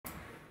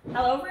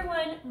Hello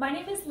everyone, my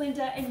name is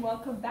Linda and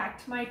welcome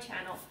back to my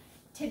channel.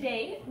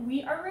 Today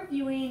we are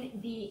reviewing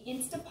the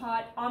Instant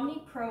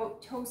Omni Pro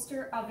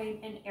toaster oven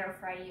and air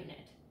fry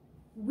unit.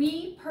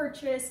 We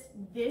purchased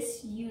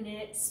this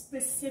unit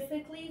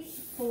specifically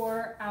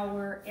for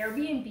our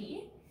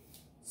Airbnb.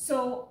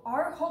 So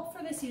our hope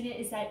for this unit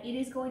is that it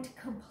is going to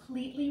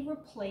completely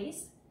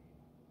replace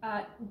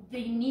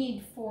the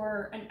need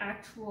for an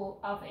actual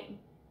oven.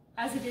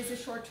 As it is a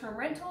short-term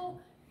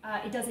rental,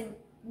 it doesn't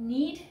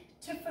need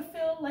to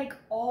fulfill like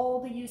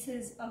all the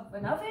uses of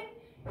an oven,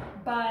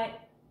 but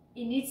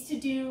it needs to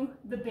do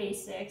the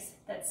basics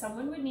that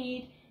someone would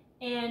need.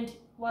 And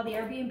while the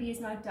Airbnb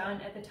is not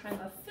done at the time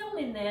of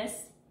filming this,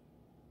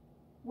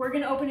 we're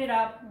gonna open it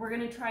up, we're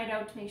gonna try it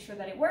out to make sure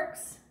that it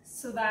works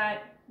so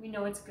that we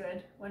know it's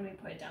good when we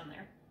put it down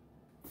there.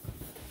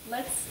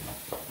 Let's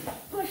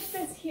push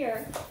this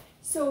here.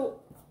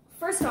 So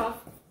first off,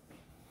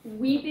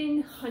 we've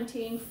been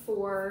hunting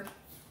for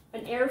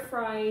an air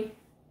fry,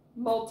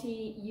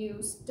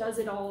 multi-use,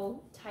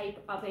 does-it-all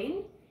type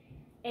oven,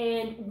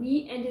 and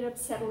we ended up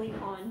settling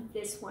on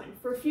this one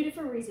for a few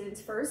different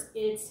reasons. First,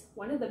 it's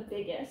one of the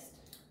biggest,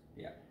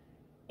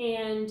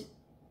 and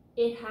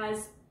it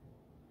has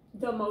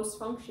the most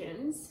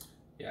functions.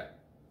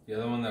 The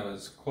other one that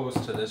was close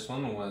to this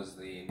one was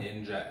the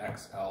Ninja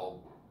XL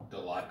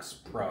Deluxe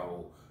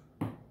Pro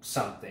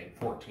something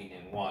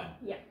 14-in-1.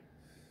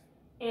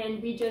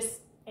 And we just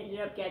ended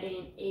up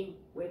getting a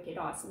wicked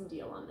awesome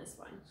deal on this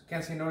one. So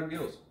can't say no to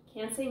deals.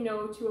 Can't say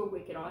no to a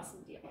wicked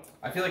awesome deal.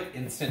 I feel like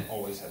Instant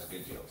always has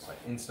good deals. Like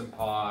Instant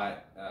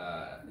Pot,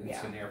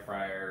 Instant Air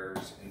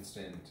Fryers,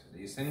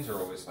 these things are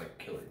always like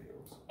killer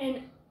deals.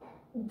 And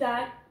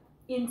that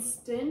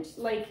Instant,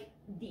 like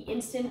the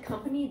Instant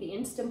company, the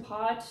Instant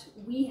Pot,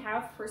 we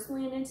have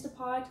personally an Instant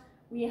Pot.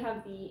 We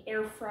have the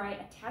air fry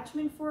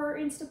attachment for our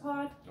Instant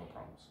Pot. No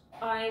problems.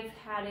 I've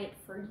had it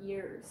for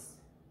years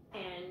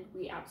and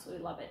we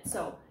absolutely love it.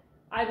 So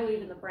I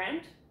believe in the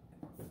brand.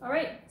 All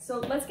right, so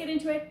let's get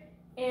into it.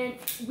 And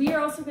we are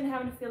also going to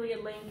have an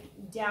affiliate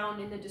link down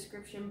in the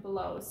description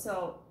below.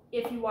 So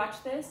if you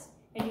watch this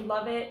and you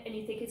love it and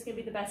you think it's going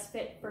to be the best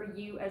fit for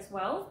you as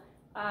well,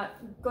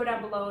 go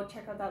down below,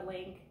 check out that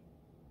link.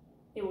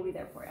 It will be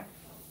there for you.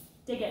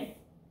 Dig in.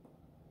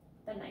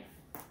 The knife.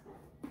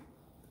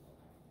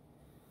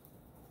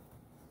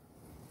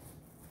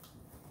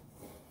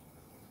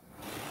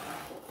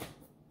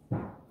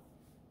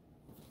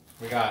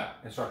 We got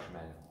instruction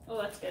manual.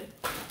 Oh, that's good.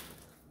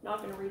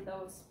 Not going to read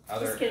those.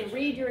 Other Just kidding.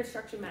 Read your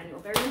instruction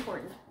manual. Very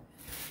important.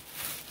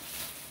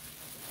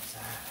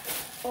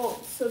 Oh,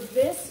 so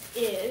this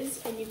is,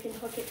 and you can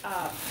hook it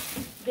up.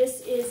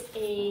 This is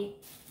a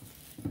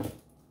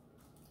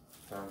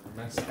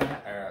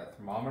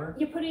thermometer.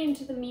 You put it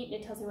into the meat and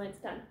it tells you when it's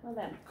done. Well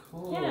then.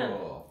 Cool. Yeah.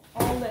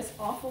 All this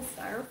awful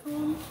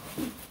styrofoam.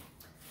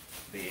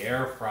 The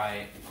air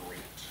fry grate.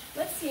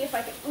 Let's see if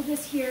I can move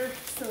this here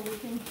so we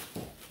can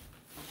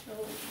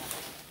show.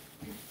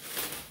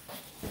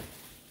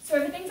 So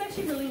everything's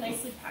actually really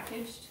nicely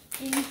packaged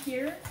in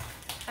here,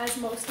 as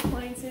most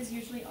appliances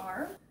usually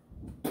are.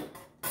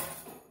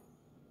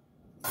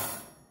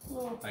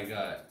 I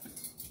got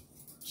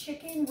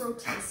chicken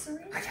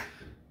rotisserie.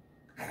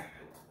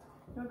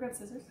 No, grab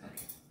scissors.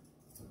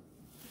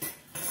 Okay.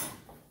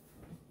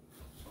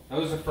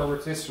 Those are for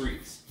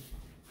rotisseries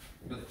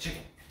with the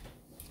chicken.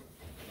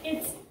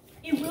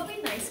 It will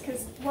be nice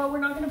because while we're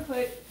not going to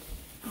put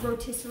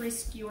rotisserie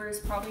skewers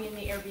probably in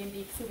the Airbnb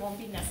because it won't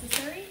be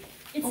necessary,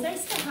 it's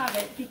nice to have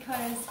it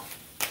because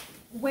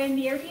when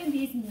the Airbnb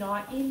is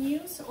not in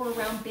use or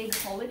around big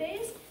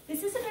holidays,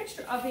 this is an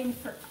extra oven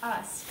for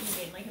us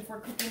even, like if we're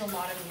cooking a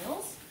lot of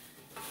meals.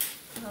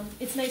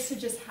 It's nice to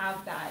just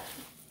have that,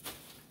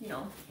 you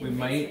know. We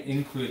might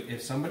include,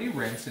 if somebody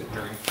rents it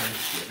during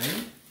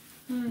Thanksgiving,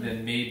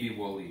 then maybe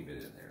we'll leave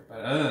it in there.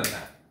 But other than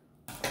that.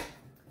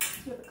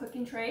 You have a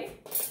cooking tray.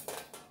 This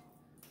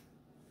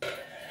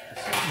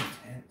is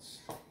intense.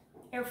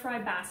 Air fry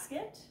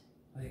basket.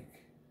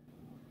 Like,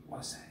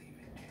 what's that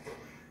even?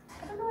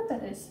 I don't know what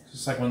that is. It's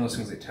just like one of those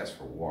things they test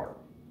for water.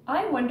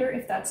 I wonder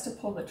if that's to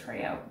pull the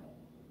tray out.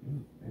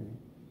 Maybe.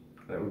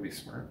 That would be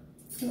smart.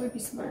 It would be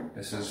smart.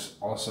 This is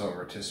also a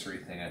rotisserie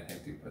thing I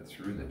think they put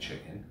through the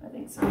chicken. I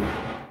think so.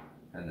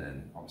 And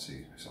then,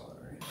 obviously, I saw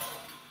that right.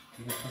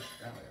 You can push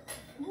it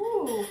out.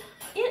 Ooh,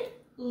 it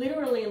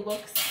literally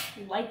looks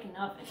like an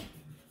oven.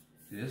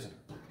 It isn't.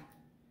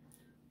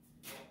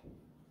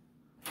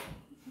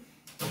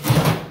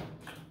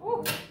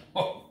 Ooh.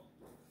 Oh.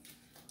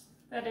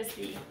 That is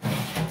the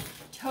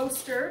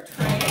toaster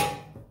tray.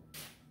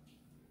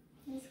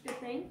 That's a good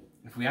thing.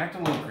 If we act a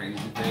little crazy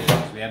today,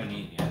 because we haven't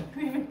eaten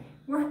yet.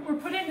 We're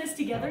putting this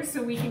together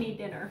so we can eat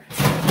dinner.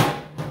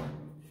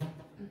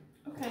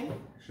 Okay.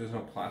 There's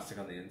no plastic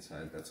on the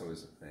inside. That's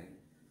always a thing.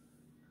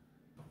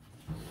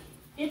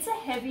 It's a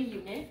heavy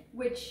unit,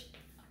 which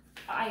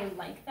I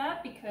like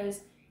that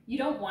because you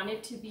don't want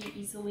it to be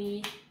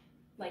easily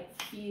like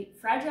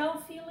fragile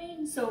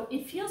feeling. So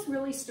it feels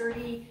really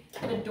sturdy.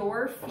 The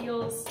door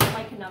feels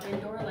like an oven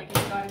door, like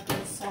it's got a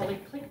good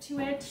solid click to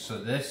it.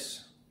 So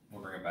this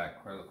We'll bring it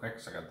back really quick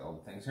because I got all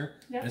the things here.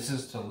 Yep. This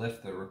is to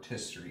lift the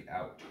rotisserie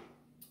out.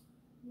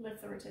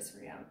 Lift the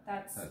rotisserie out.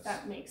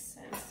 That makes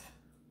sense.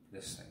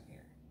 This thing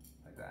here,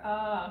 like that.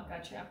 Ah,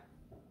 gotcha.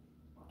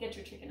 Get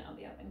your chicken out of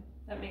the oven.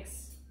 That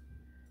makes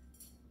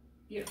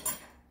beautiful.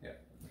 Yeah.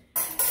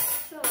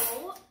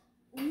 So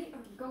we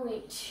are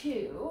going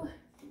to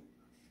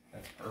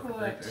That's perfect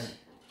right there.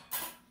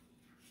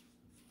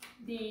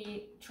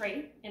 The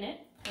tray in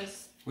it.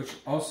 Which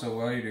also,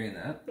 while you're doing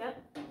that,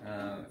 yep.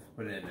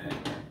 Put it in there.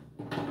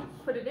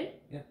 Put it in?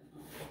 Yeah.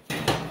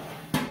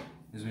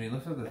 Because when you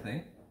lift up the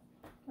thing,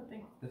 what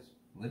thing? This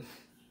lid,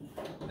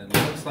 it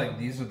looks like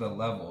these are the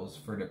levels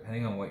for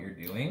depending on what you're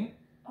doing.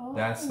 Oh.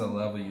 That's the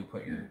level you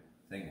put your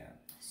thing at.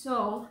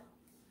 So,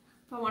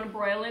 if I want to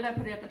broil it, I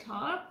put it at the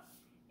top.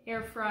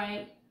 Air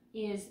fry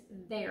is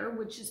there,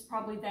 which is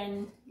probably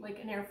then like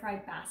an air fry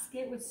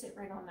basket would sit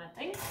right on that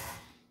thing.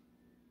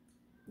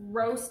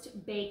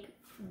 Roast, bake,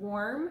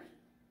 warm,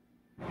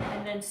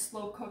 and then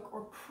slow cook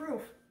or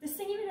proof. This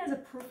thing even has a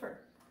proofer.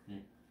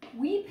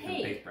 We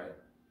paid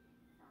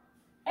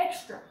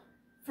extra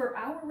for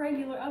our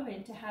regular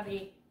oven to have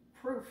a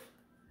proof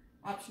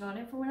option on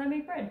it for when I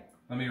make bread.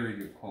 Let me read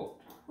you a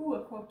quote. Ooh,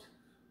 a quote.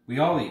 We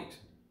all eat,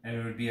 and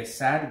it would be a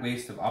sad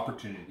waste of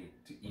opportunity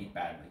to eat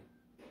badly.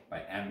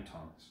 By M.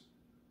 Thomas.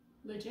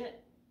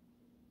 Legit.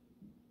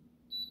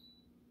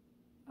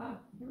 Ah,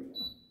 here we go.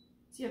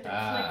 So you have to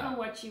click on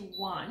what you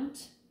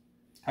want.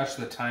 Touch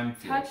the time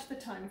field. Touch the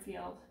time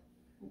field.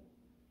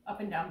 Up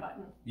and down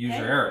button. Use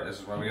your arrow. This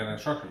is why we got an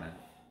instruction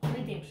manual.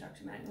 Read the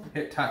instruction manual.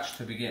 Hit touch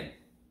to begin.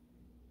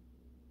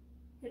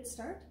 Hit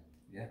start?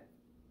 Yeah.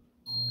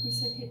 You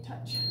said hit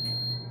touch.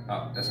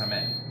 Oh, that's what I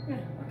meant. Yeah,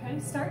 okay,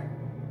 start.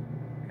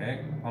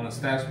 Okay, on the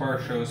status bar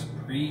shows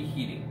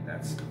preheating.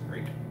 That's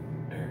right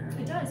there.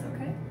 It does,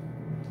 okay.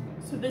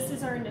 So this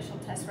is our initial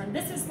test run.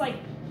 This is like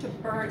to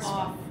burn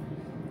off.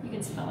 You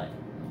can smell it.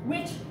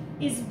 Which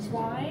is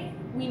why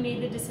we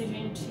made the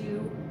decision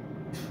to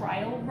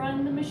trial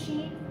run the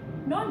machine.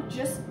 Not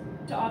just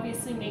to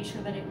obviously make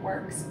sure that it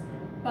works,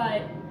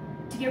 but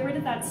to get rid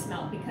of that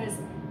smell, because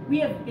we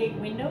have big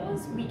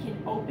windows. We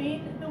can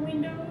open the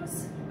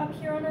windows up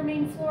here on our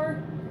main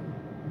floor,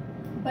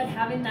 but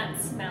having that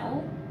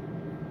smell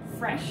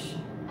fresh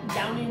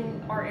down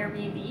in our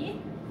Airbnb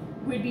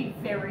would be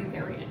very,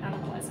 very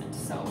unpleasant.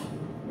 So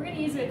we're gonna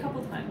use it a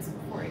couple times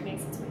before it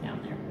makes its way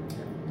down there.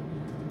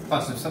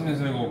 Plus, if something's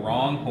gonna go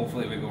wrong,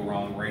 hopefully it would go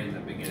wrong right in the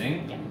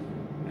beginning. Yeah.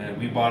 And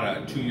we bought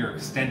a 2-year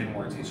extended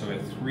warranty, so we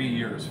have 3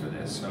 years for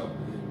this. So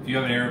if you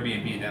have an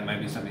Airbnb, that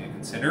might be something to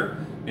consider.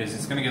 Is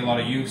it's gonna get a lot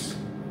of use.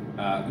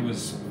 It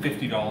was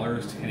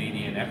 $50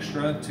 Canadian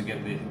extra to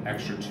get the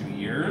extra 2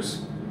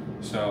 years.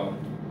 So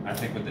I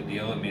think with the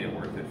deal, it made it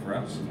worth it for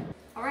us.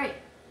 All right,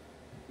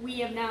 we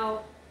have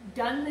now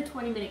done the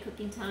 20-minute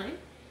cooking time.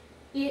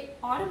 It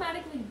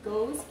automatically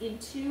goes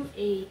into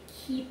a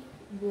keep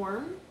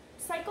warm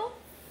cycle,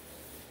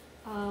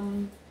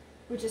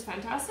 which is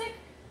fantastic.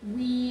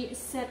 We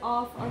set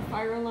off our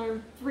fire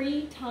alarm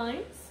 3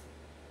 times.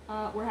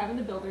 We're having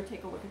the builder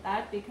take a look at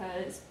that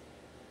because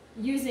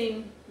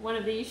using one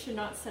of these should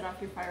not set off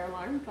your fire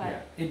alarm, but...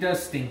 Yeah. It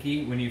does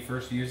stinky when you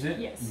first use it,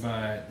 yes,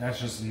 but that's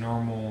just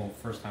normal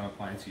first time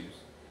appliance use.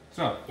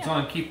 So, it's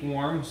on keep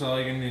warm, so all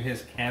you're going to do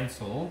is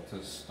cancel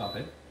to stop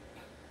it.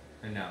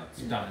 And now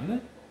it's done.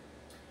 It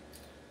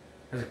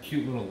has a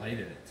cute little light in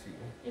it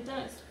too. It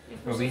does.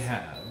 But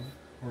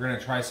we're going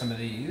to try some of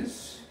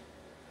these.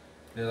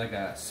 They're like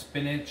a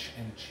spinach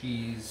and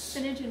cheese.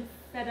 Spinach and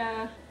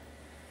feta.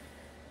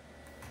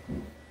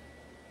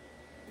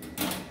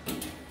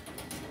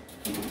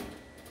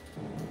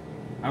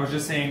 I was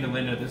just saying to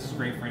Linda, this is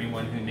great for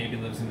anyone who maybe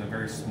lives in a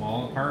very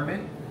small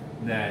apartment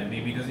that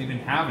maybe doesn't even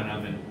have an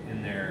oven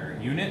in their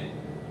unit.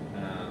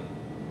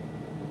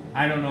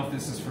 I don't know if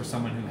this is for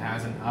someone who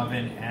has an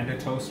oven and a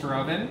toaster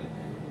oven.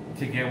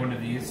 To get one of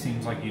these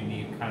seems like you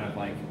need kind of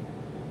like,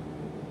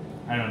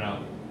 I don't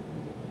know.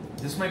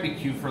 This might be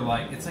cute for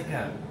like, it's like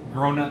a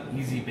grown-up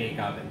easy bake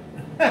oven.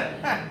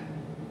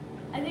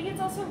 I think it's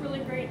also a really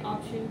great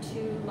option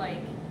to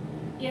like,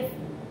 if,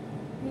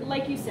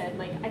 like you said,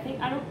 like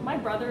my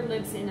brother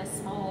lives in a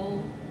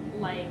small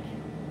like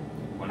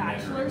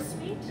bachelor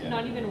suite,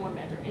 not even a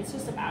 1-bedroom. It's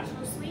just a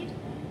bachelor suite.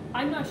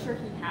 I'm not sure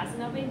he has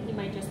an oven. He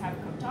might just have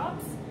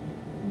cooktops.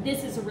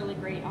 This is a really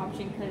great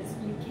option because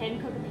you can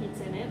cook a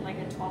pizza in it, like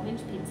a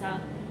 12-inch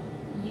pizza.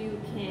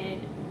 You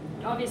can,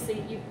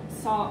 obviously you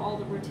saw all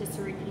the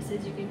rotisserie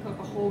pieces. You can cook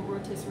a whole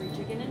rotisserie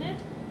chicken in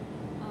it.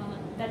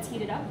 That's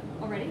heated up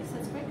already, so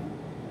that's quick.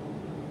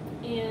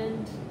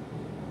 And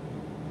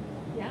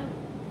yeah.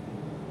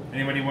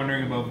 Anybody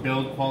wondering about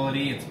build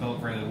quality? It's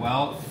built really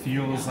well.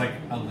 Feels like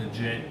a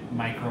legit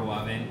micro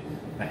oven.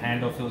 The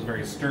handle feels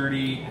very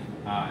sturdy,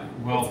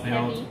 well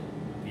built. Heavy.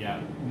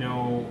 Yeah,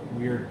 no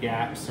weird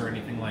gaps or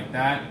anything like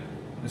that.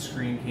 The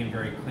screen came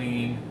very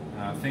clean.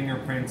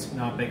 Fingerprints,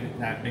 not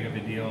that big of a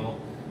deal.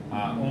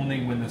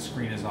 Only when the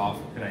screen is off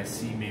could I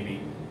see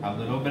maybe a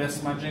little bit of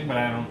smudging, but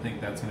I don't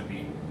think that's going to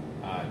be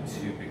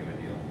too big of a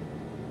deal.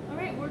 All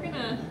right, we're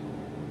gonna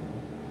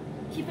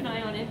keep an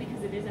eye on it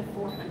because it is at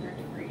 400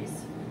 degrees.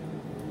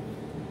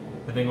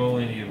 I think we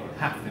only need about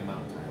half the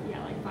amount of time.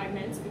 Yeah, like 5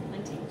 minutes would be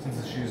plenty.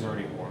 Since the shoe's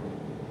already warm.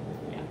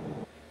 Yeah.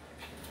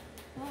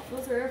 Well,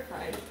 those are air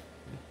fried.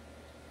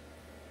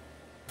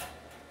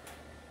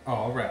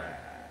 All right.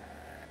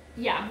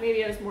 Yeah,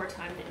 maybe it was more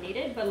time than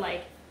needed, but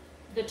like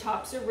the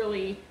tops are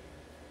really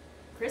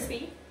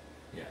crispy.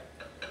 Yeah.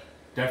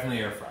 Definitely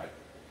air fried.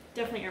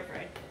 Definitely air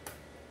fried.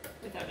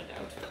 Without a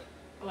doubt.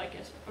 I like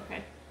it.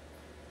 Okay.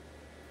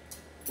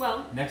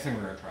 Well. Next thing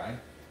we're going to try.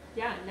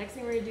 Yeah, next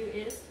thing we're going to do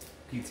is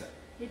pizza.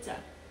 Pizza.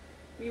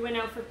 We went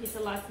out for pizza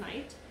last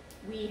night.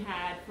 We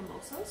had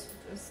Famoso's,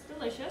 which was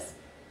delicious.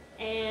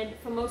 And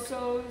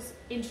Famoso's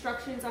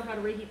instructions on how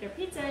to reheat their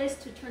pizza is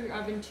to turn your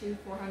oven to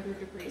 400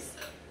 degrees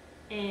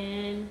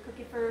and cook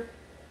it for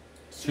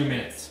 2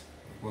 minutes.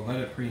 We'll let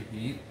it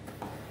preheat.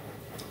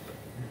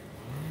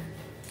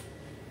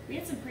 We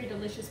had some pretty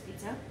delicious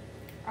pizza.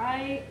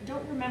 I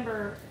don't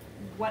remember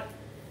what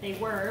they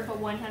were, but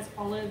one has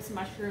olives,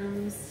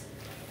 mushrooms,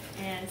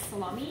 and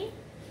salami.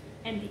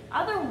 And the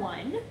other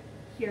one,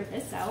 hear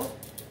this out,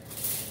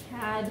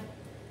 had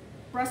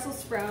Brussels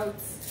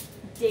sprouts,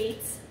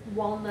 dates,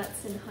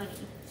 walnuts, and honey.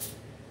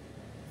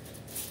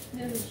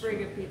 This is very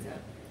good pizza.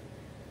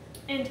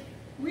 And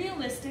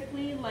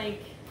realistically,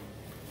 like,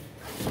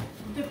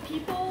 the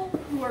people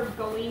who are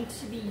going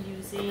to be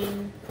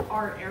using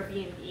our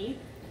Airbnb,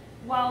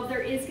 while there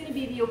is going to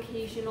be the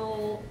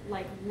occasional,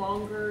 like,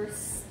 longer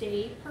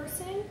stay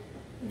person,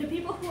 the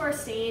people who are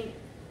staying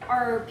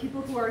are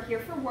people who are here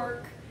for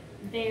work.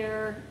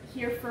 They're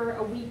here for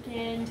a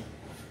weekend.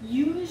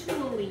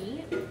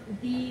 Usually,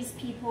 these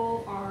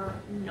people are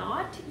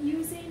not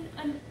using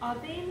an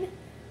oven.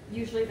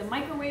 Usually the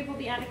microwave will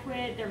be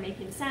adequate. They're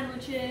making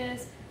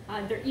sandwiches.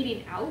 They're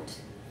eating out.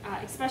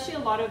 Especially a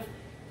lot of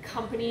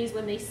companies,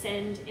 when they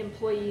send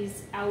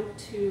employees out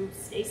to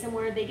stay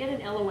somewhere, they get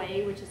an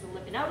LOA, which is a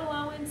live and out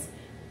allowance,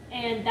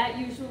 and that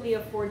usually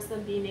affords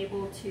them being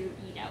able to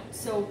eat out.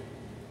 So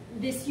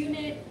this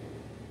unit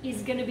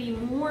is going to be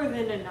more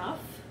than enough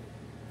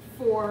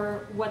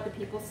for what the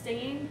people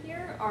staying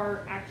here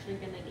are actually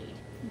going to need.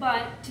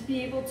 But to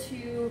be able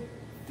to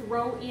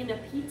throw in a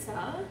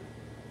pizza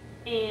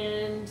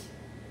and,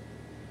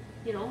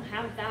 you know,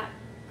 have that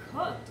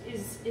cooked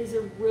is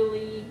a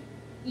really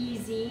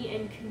easy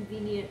and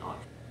convenient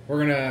option. We're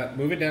gonna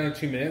move it down to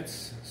 2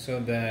 minutes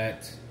so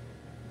that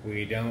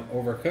we don't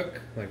overcook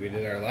like we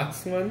did our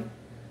last one,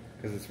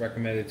 because it's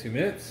recommended 2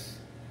 minutes.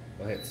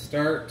 We'll hit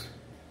start.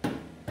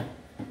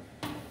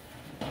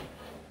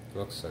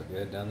 Looks so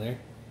good down there.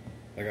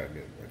 I got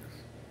good looks.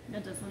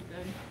 That does look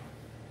good.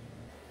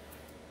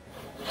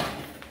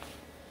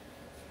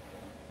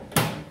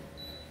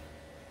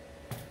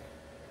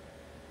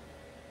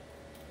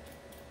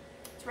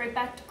 It's right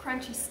back to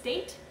crunchy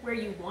state where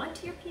you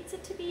want your pizza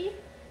to be.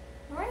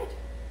 All right,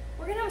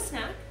 we're gonna have a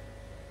snack,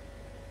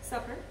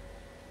 supper,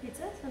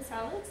 pizza, some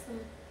salads, some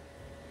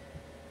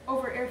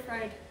over air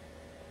fried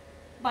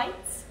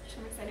bites, which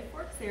I'm excited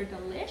for because they're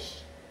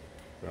delish.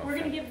 We're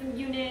gonna give the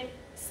unit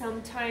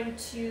some time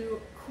to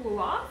cool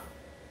off,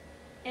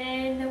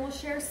 and then we'll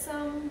share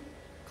some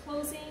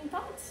closing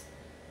thoughts.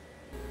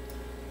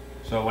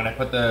 So when I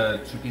put the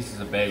 2 pieces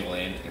of bagel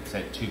in, it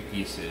said 2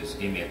 pieces,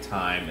 gave me a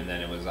time, and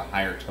then it was a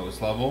higher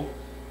toast level.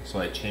 So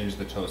I changed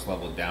the toast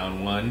level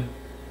down 1.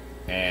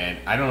 And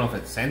I don't know if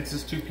it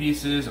senses 2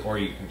 pieces, or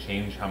you can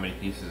change how many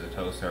pieces of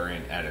toast are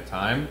in at a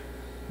time.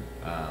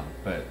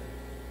 But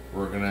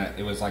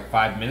it was like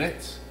 5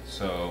 minutes.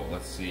 So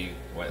let's see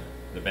what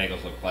the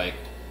bagels look like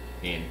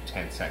in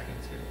 10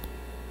 seconds here.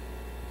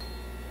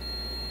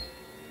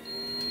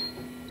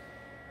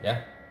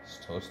 Yeah, it's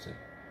toasted.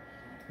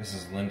 This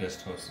is Linda's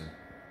toasted.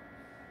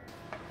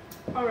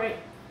 All right,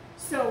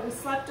 so we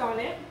slept on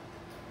it,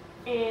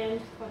 and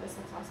oh, this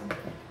looks awesome.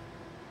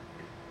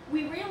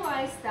 We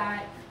realized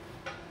that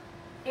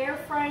air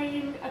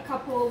frying a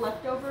couple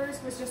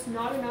leftovers was just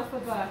not enough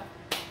of a,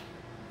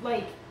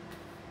 like,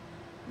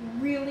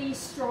 really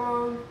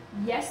strong,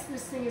 yes,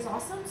 this thing is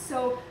awesome.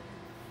 So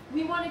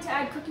we wanted to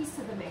add cookies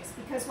to the mix,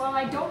 because while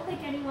I don't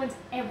think anyone's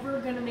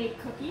ever gonna make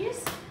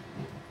cookies,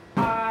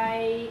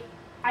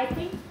 I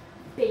think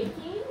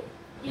baking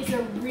is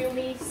a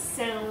really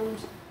sound,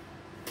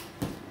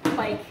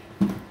 like,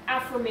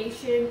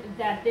 affirmation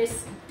that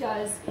this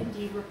does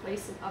indeed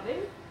replace an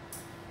oven.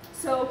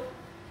 So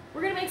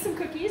we're gonna make some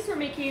cookies. We're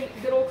making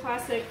good old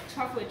classic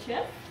chocolate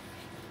chip,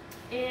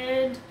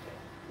 and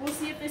we'll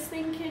see if this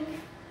thing can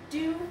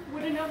do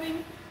what an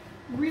oven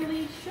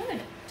really should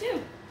do.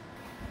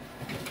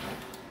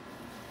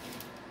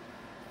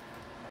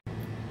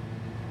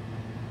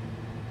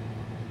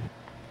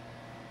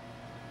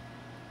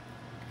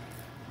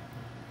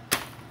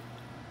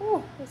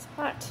 Oh, it's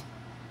hot.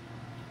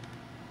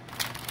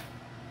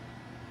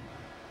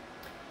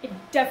 It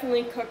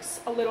definitely cooks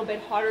a little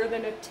bit hotter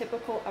than a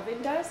typical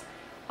oven does.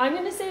 I'm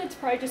gonna say it's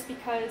probably just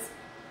because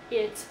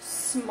it's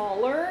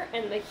smaller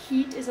and the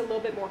heat is a little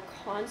bit more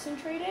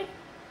concentrated.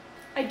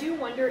 I do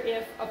wonder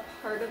if a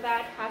part of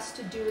that has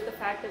to do with the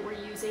fact that we're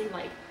using,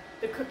 like,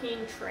 the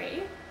cooking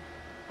tray.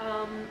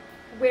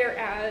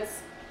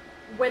 Whereas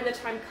when the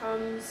time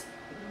comes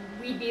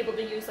we'd be able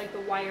to use like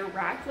the wire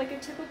rack like a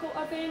typical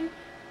oven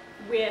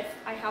with,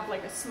 I have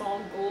like a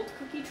small gold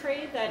cookie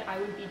tray that I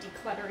would be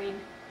decluttering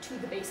to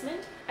the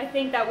basement. I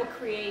think that will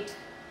create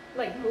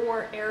like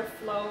more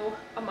airflow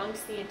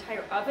amongst the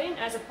entire oven,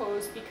 as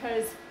opposed,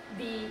 because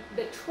the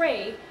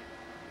tray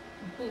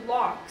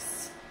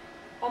blocks,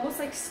 almost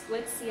like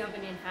splits the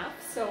oven in half.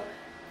 So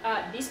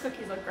these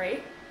cookies look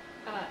great.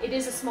 It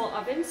is a small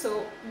oven,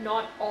 so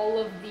not all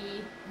of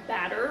the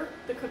batter,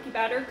 the cookie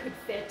batter, could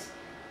fit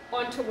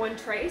onto one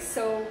tray.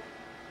 So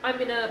I'm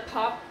gonna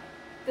pop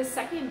the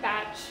second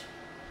batch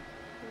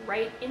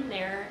right in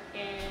there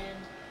and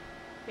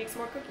make some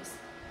more cookies.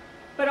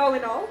 But all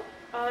in all,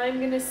 I'm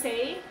gonna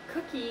say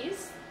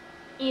cookies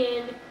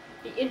in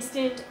the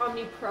Instant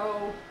Omni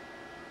Pro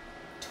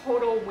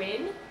total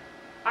win.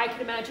 I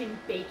can imagine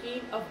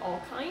baking of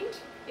all kind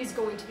is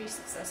going to be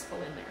successful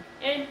in there.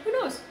 And who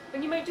knows,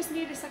 then you might just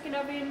need a second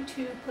oven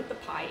to put the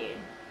pie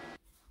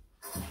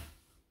in.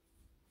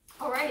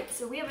 All right,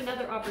 so we have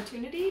another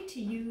opportunity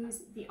to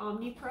use the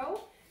Omni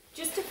Pro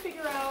just to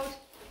figure out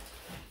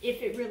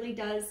if it really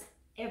does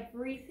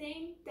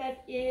everything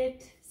that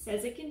it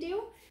says it can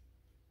do.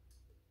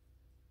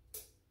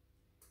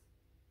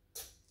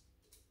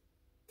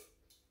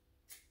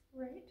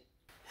 Right.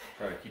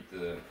 Try to keep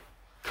the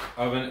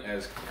oven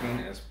as clean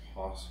as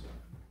possible.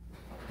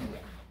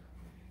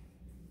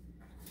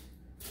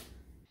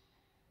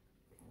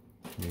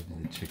 Maybe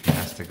the chicken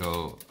has to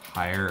go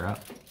higher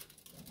up.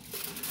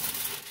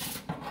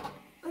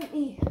 Let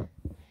me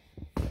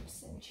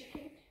some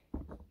chicken.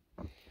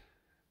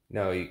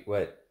 No,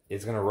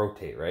 it's gonna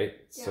rotate, right?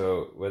 Yeah.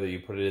 So whether you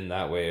put it in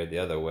that way or the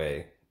other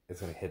way,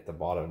 it's gonna hit the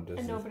bottom.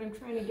 I know, but I'm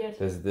trying to get...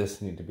 Does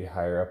this need to be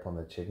higher up on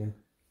the chicken?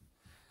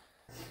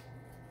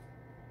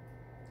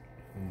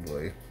 Oh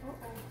boy.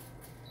 Uh-oh.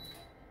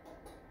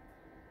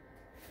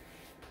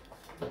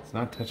 It's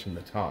not touching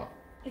the top.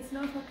 It's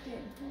not hooked in.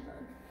 Hold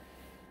on.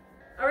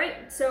 All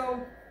right,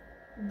 so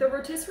the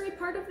rotisserie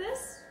part of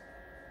this,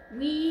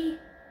 we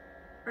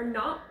are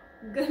not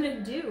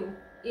gonna do.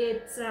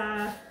 It's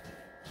a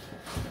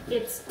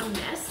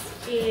mess.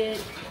 I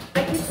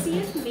could see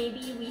if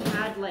maybe we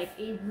had like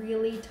a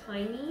really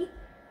tiny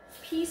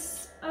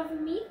piece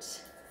of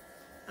meat,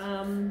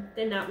 then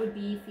that would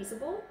be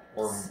feasible.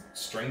 Or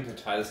string to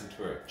tie this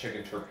into a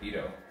chicken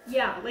torpedo.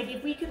 Yeah, like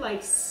if we could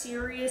like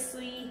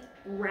seriously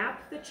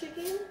wrap the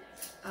chicken,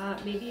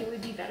 maybe it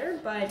would be better,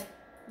 but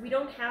we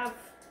don't have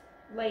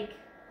like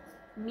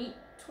meat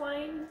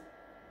twine,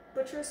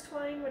 butcher's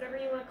twine, whatever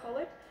you want to call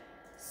it.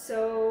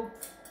 So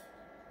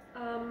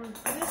I'm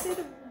gonna say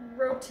the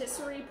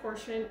rotisserie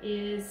portion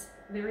is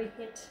very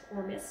hit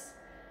or miss.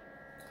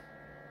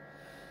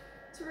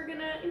 So we're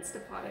gonna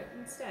Instapot it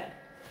instead.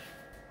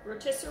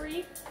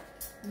 Rotisserie,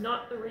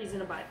 not the reason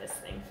to buy this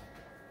thing.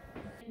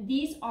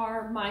 These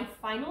are my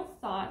final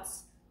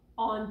thoughts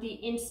on the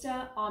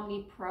Instant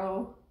Omni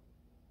Pro.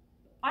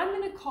 I'm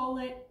gonna call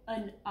it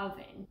an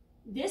oven.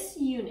 This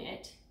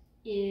unit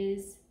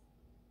is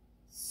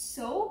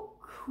so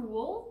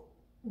cool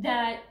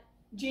that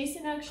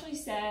Jason actually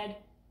said,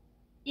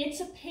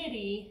 it's a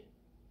pity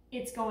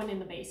it's going in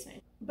the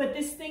basement. But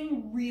this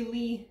thing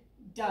really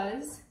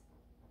does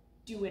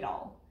do it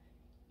all.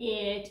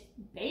 It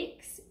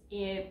bakes,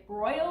 it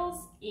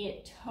broils,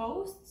 it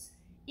toasts.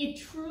 It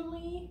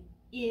truly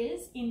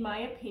is, in my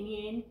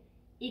opinion,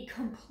 a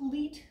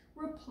complete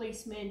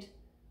replacement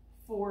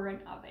for an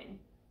oven.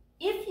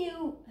 If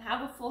you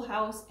have a full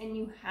house and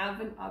you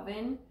have an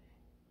oven,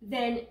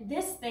 then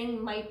this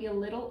thing might be a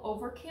little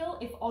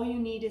overkill if all you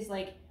need is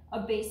like a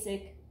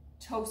basic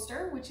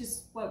toaster, which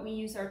is what we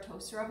use our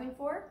toaster oven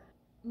for.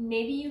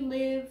 Maybe you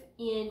live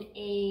in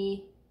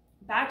a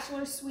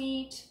bachelor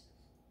suite,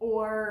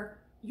 or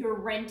you're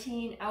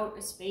renting out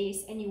a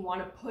space and you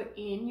want to put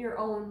in your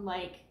own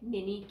like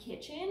mini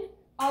kitchen.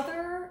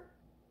 Other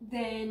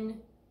than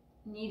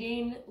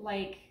needing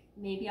like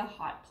maybe a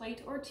hot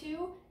plate or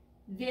two,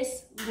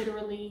 this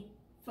literally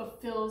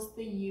fulfills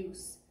the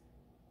use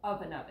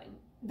of an oven.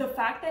 The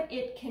fact that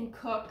it can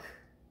cook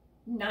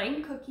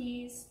 9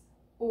 cookies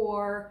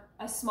or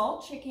a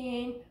small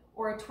chicken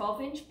or a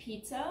 12-inch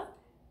pizza,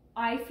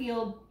 I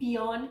feel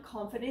beyond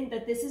confident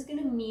that this is going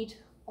to meet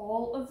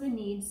all of the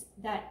needs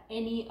that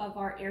any of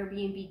our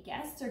Airbnb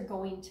guests are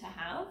going to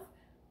have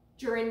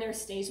during their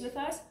stays with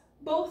us,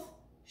 both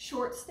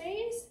short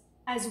stays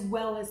as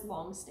well as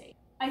long stays.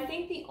 I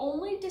think the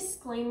only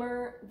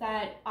disclaimer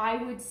that I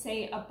would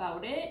say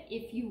about it,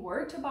 if you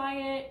were to buy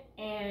it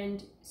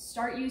and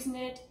start using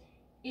it,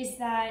 is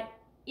that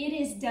it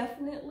is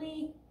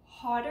definitely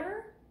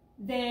hotter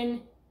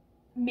than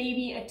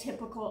maybe a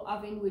typical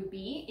oven would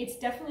be. It's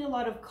definitely a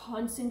lot of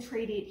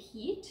concentrated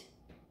heat.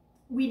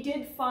 We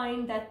did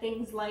find that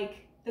things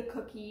like the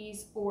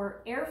cookies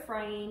or air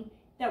frying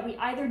that we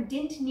either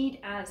didn't need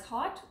as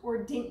hot or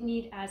didn't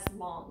need as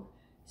long.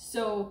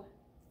 So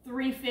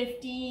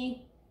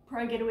 350,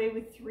 probably get away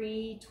with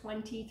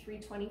 320,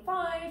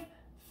 325,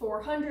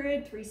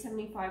 400,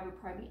 375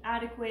 would probably be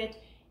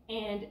adequate.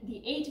 And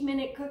the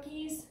 8-minute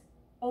cookies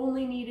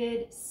only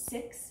needed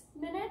 6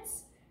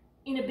 minutes.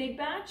 in a big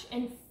batch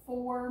and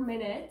 4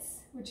 minutes,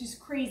 which is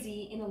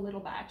crazy in a little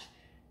batch.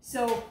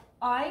 So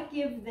I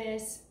give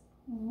this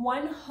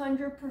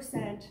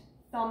 100%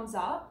 thumbs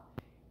up.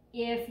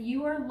 If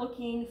you are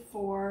looking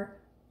for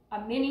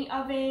a mini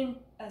oven,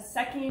 a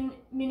second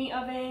mini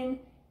oven,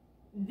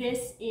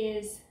 this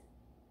is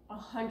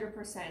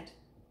 100%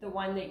 the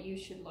one that you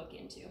should look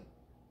into.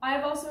 I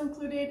have also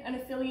included an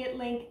affiliate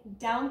link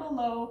down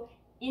below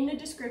in the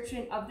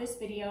description of this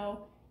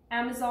video.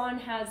 Amazon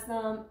has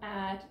them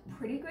at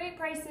pretty great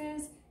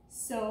prices,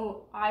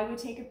 so I would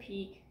take a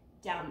peek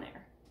down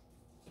there.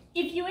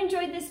 If you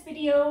enjoyed this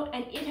video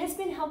and it has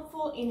been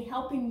helpful in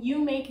helping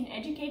you make an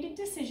educated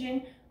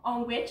decision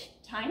on which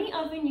tiny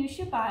oven you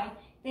should buy,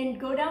 then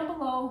go down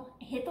below,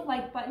 hit the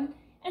like button,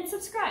 and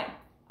subscribe.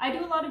 I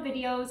do a lot of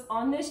videos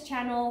on this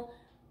channel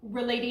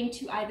relating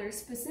to either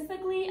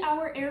specifically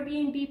our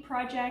Airbnb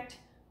project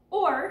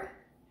or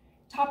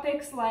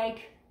topics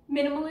like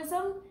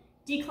minimalism,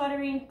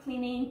 decluttering,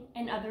 cleaning,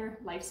 and other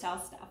lifestyle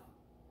stuff.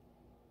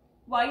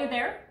 While you're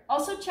there,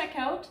 also check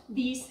out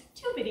these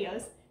 2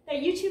 videos that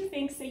YouTube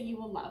thinks that you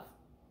will love.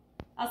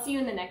 I'll see you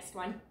in the next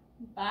one.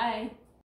 Bye.